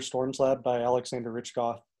National Severe Storms Lab by Alexander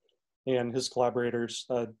Richkoff and his collaborators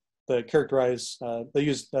that characterize, they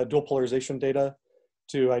used dual polarization data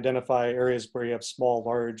to identify areas where you have small,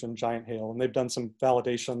 large, and giant hail. And they've done some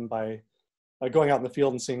validation by going out in the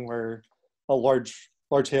field and seeing where a large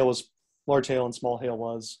hail and small hail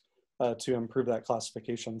was to improve that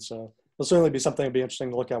classification. So it'll certainly be something that'd be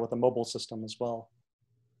interesting to look at with a mobile system as well.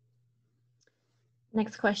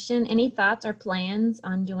 Next question, any thoughts or plans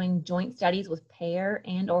on doing joint studies with PAIR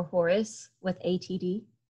and or HORUS with ATD?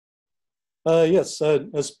 Yes,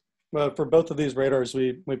 for both of these radars,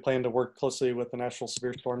 we plan to work closely with the National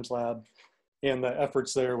Severe Storms Lab and the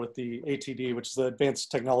efforts there with the ATD, which is the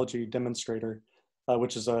Advanced Technology Demonstrator,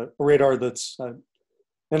 which is a radar that's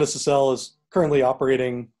NSSL is currently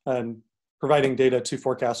operating and providing data to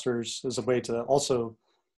forecasters as a way to also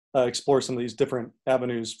explore some of these different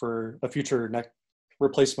avenues for a future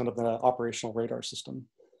replacement of the operational radar system.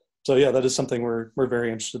 So yeah, that is something we're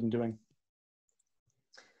very interested in doing.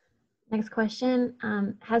 Next question,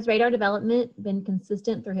 has radar development been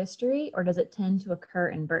consistent through history, or does it tend to occur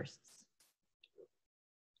in bursts?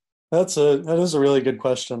 That is a really good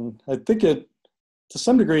question. I think to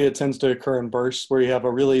some degree it tends to occur in bursts where you have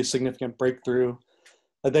a really significant breakthrough.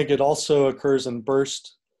 I think it also occurs in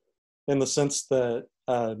burst in the sense that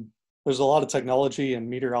there's a lot of technology and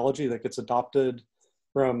meteorology that gets adopted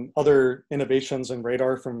from other innovations in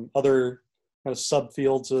radar from other kind of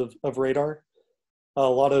subfields of radar. A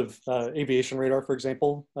lot of aviation radar, for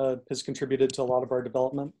example, has contributed to a lot of our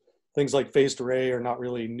development. Things like phased array are not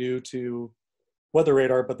really new to weather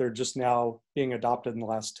radar, but they're just now being adopted in the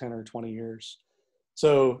last 10 or 20 years.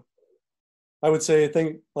 So I would say a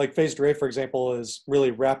thing like phased array, for example, is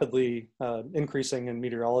really rapidly increasing in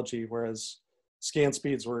meteorology, whereas scan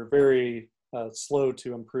speeds were very slow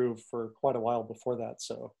to improve for quite a while before that.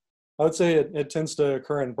 So I would say it tends to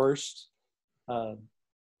occur in bursts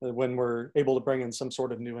when we're able to bring in some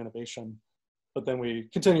sort of new innovation, but then we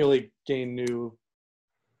continually gain new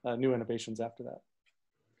innovations after that.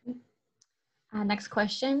 Next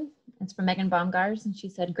question is from Megan Baumgars, and she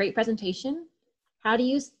said, great presentation. How do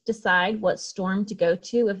you decide what storm to go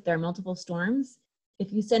to if there are multiple storms?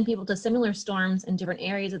 If you send people to similar storms in different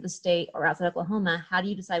areas of the state or outside Oklahoma, how do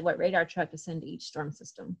you decide what radar truck to send to each storm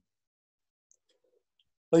system?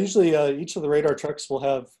 Well, usually each of the radar trucks will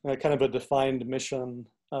have kind of a defined mission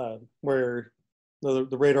where the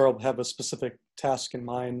radar will have a specific task in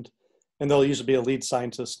mind, and there'll usually be a lead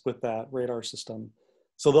scientist with that radar system.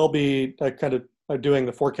 So they'll be kind of doing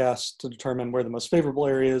the forecast to determine where the most favorable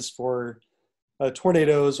areas for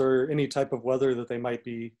tornadoes or any type of weather that they might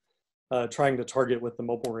be trying to target with the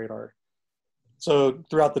mobile radar. So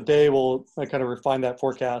throughout the day, we'll kind of refine that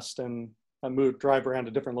forecast and drive around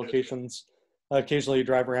to different locations. Occasionally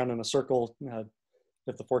drive around in a circle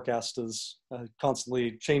if the forecast is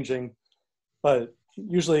constantly changing. But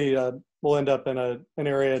usually we'll end up in an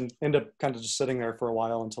area and end up kind of just sitting there for a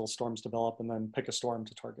while until storms develop, and then pick a storm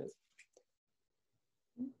to target.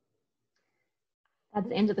 That's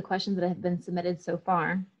the end of the questions that have been submitted so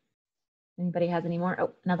far. Anybody has any more?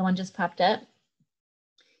 Oh, another one just popped up.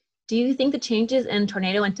 Do you think the changes in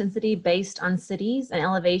tornado intensity based on cities and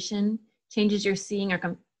elevation changes you're seeing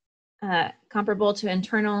are comparable to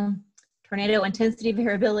internal tornado intensity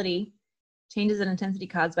variability, changes in intensity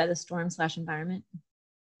caused by the storm/environment?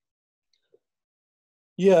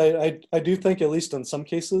 Yeah, I do think, at least in some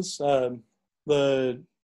cases, the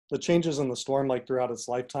changes in the storm, like throughout its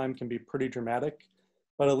lifetime, can be pretty dramatic.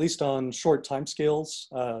 But at least on short timescales,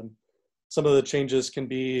 some of the changes can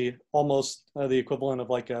be almost the equivalent of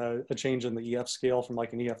like a change in the EF scale from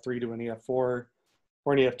like an EF3 to an EF4 or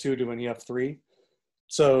an EF2 to an EF3.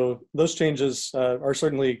 So those changes are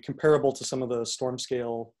certainly comparable to some of the storm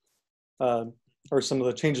scale or some of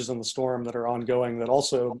the changes in the storm that are ongoing that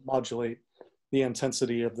also modulate the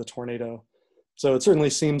intensity of the tornado. So it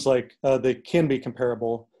certainly seems like they can be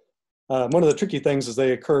comparable. One of the tricky things is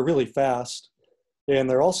they occur really fast, and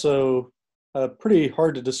they're also pretty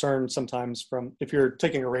hard to discern sometimes from, if you're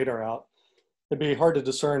taking a radar out, it'd be hard to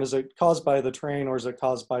discern, is it caused by the terrain or is it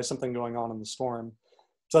caused by something going on in the storm?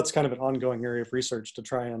 So that's kind of an ongoing area of research to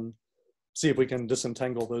try and see if we can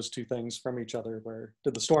disentangle those two things from each other. Where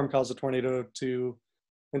did the storm cause the tornado to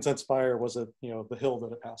intensify, or was it, the hill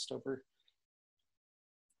that it passed over?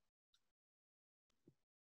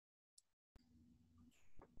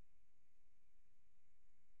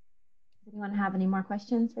 Does anyone have any more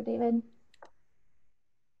questions for David?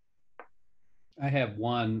 I have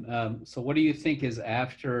one. So what do you think is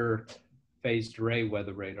after phased array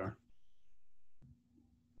weather radar?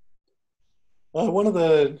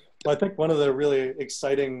 I think one of the really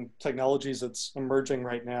exciting technologies that's emerging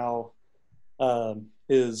right now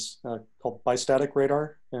is called bistatic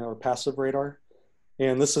radar, or passive radar.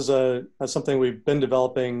 And this is something we've been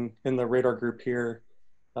developing in the radar group here,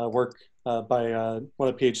 work by one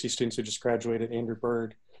of the PhD students who just graduated, Andrew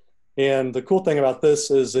Bird. And the cool thing about this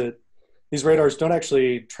is that these radars don't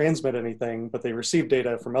actually transmit anything, but they receive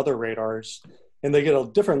data from other radars, and they get a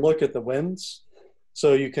different look at the winds.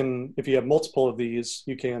 So you can, if you have multiple of these,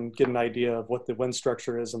 you can get an idea of what the wind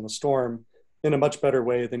structure is in the storm in a much better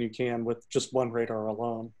way than you can with just one radar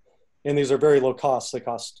alone. And these are very low cost. They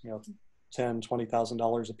cost $10,000,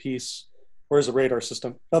 $20,000 a piece, whereas a radar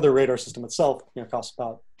system, other radar system itself, costs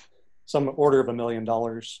about some order of $1 million.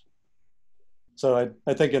 So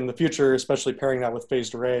I think in the future, especially pairing that with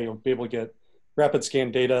phased array, you'll be able to get rapid scan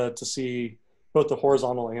data to see both the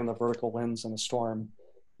horizontal and the vertical winds in a storm,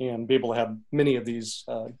 and be able to have many of these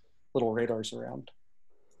little radars around.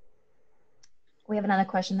 We have another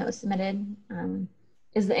question that was submitted.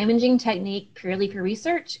 Is the imaging technique purely for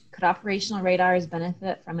research? Could operational radars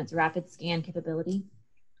benefit from its rapid scan capability?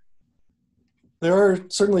 There are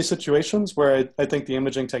certainly situations where I think the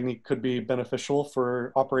imaging technique could be beneficial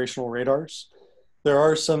for operational radars. There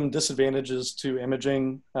are some disadvantages to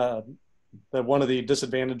imaging. One of the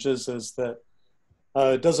disadvantages is that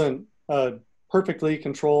it doesn't perfectly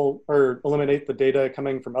control or eliminate the data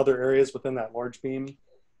coming from other areas within that large beam.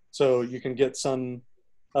 So you can get some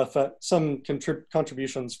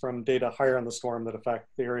contributions from data higher on the storm that affect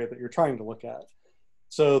the area that you're trying to look at.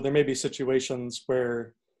 So there may be situations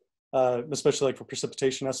where, especially like for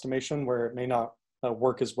precipitation estimation, where it may not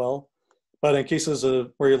work as well. But in cases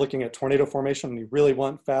of where you're looking at tornado formation, you really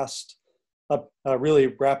want fast, really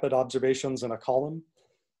rapid observations in a column.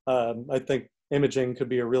 I think imaging could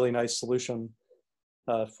be a really nice solution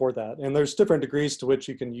for that. And there's different degrees to which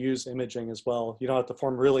you can use imaging as well. You don't have to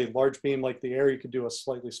form a really large beam like the ARRC. You could do a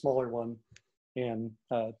slightly smaller one and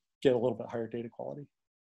get a little bit higher data quality.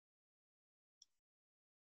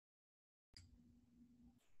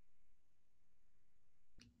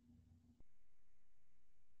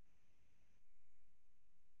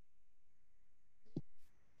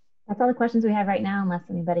 That's all the questions we have right now, unless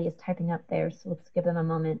anybody is typing up there. So let's give them a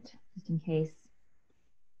moment just in case.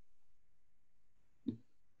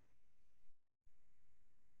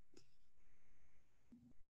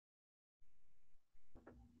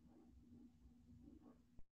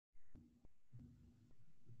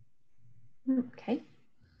 Okay.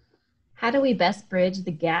 How do we best bridge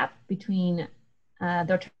the gap between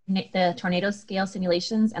the tornado scale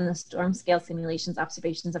simulations and the storm scale simulations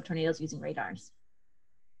observations of tornadoes using radars?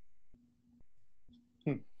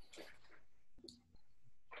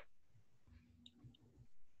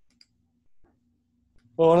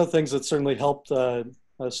 Well, one of the things that certainly helped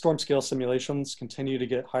storm scale simulations continue to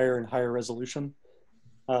get higher and higher resolution.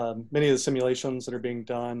 Many of the simulations that are being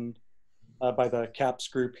done by the CAPS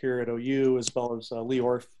group here at OU, as well as Lee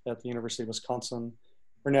Orff at the University of Wisconsin,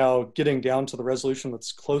 are now getting down to the resolution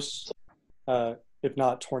that's close, if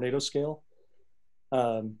not tornado scale.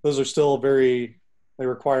 Those are still they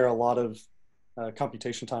require a lot of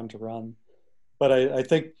computation time to run. But I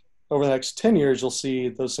think over the next 10 years, you'll see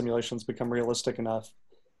those simulations become realistic enough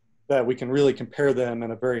that we can really compare them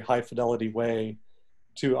in a very high fidelity way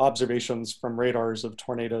to observations from radars of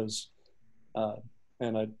tornadoes.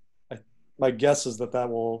 And my guess is that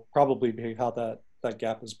will probably be how that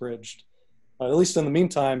gap is bridged. At least in the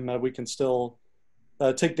meantime, we can still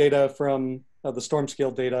take data from the storm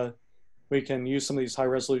scale data. We can use some of these high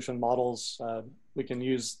resolution models. We can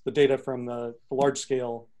use the data from the large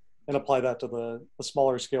scale and apply that to the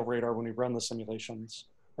smaller scale radar when we run the simulations,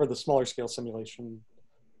 or the smaller scale simulation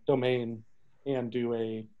domain, and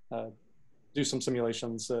do some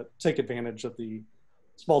simulations that take advantage of the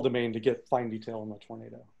small domain to get fine detail in the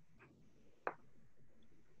tornado.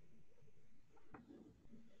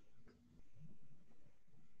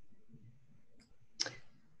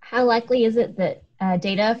 How likely is it that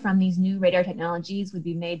data from these new radar technologies would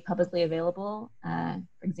be made publicly available? For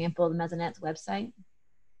example, the Mesonett's website?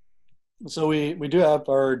 So we do have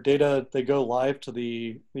our data, they go live to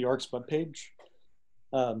the ARRC's webpage.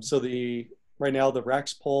 So right now the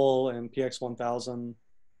RAX poll and PX1000,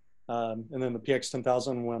 and then the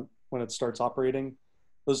PX10000 when it starts operating,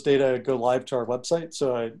 those data go live to our website.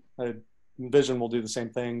 So I envision we'll do the same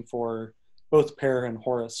thing for both PAIR and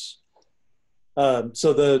HORACE.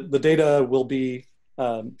 So the data will be,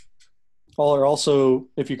 also,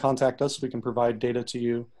 if you contact us, we can provide data to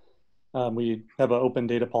you. We have an open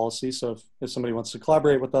data policy. So if somebody wants to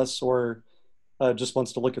collaborate with us or just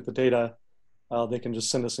wants to look at the data, they can just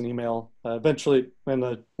send us an email. Eventually, in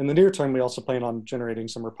the near term, we also plan on generating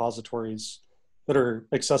some repositories that are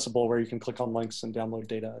accessible where you can click on links and download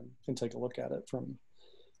data and take a look at it from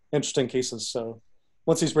interesting cases. So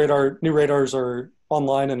once these new radars are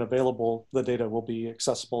online and available, the data will be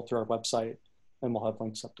accessible through our website, and we'll have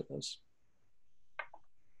links up to those.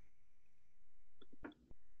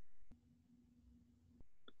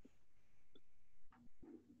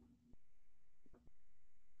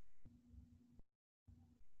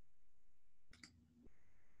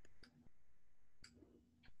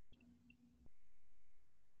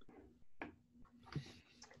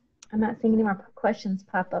 I'm not seeing any more questions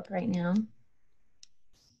pop up right now.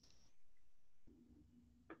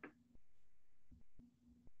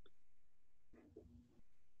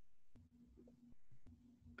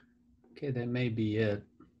 Okay, that may be it.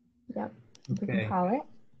 Yep, okay. We can call it.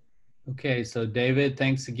 Okay, so David,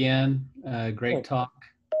 thanks again. Great talk.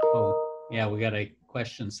 Oh, yeah, we got a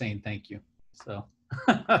question saying thank you. So.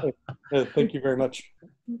 Thank you very much.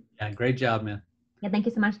 Yeah, great job, man. Yeah, thank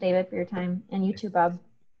you so much, David, for your time. And you too, Bob.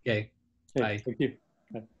 Okay, bye. Thank you.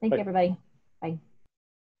 Thank you, everybody. Bye.